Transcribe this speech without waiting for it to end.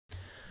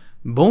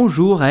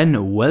Bonjour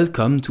and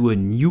welcome to a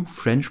new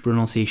French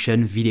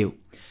pronunciation video.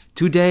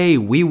 Today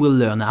we will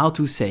learn how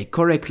to say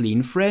correctly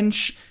in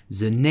French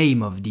the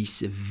name of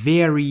this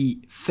very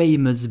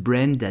famous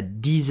brand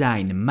that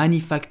designs,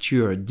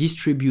 manufactures,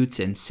 distributes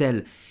and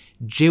sells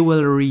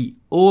jewelry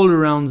all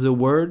around the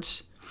world,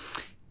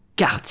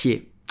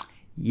 Cartier.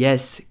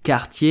 Yes,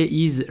 Cartier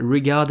is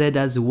regarded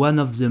as one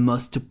of the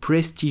most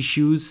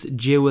prestigious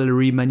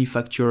jewelry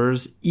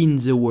manufacturers in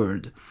the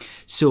world.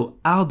 So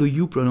how do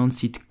you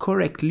pronounce it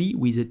correctly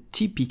with a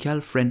typical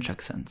French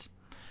accent?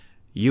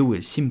 You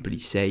will simply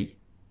say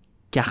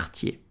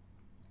Cartier.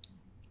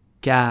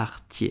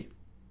 Cartier.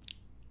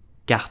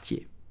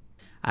 Cartier.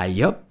 I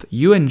hope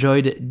you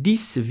enjoyed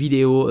this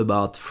video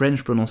about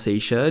French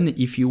pronunciation.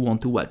 If you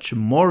want to watch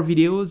more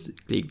videos,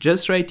 click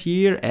just right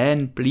here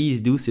and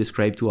please do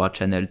subscribe to our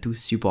channel to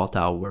support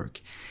our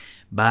work.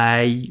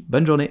 Bye,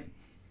 bonne journée.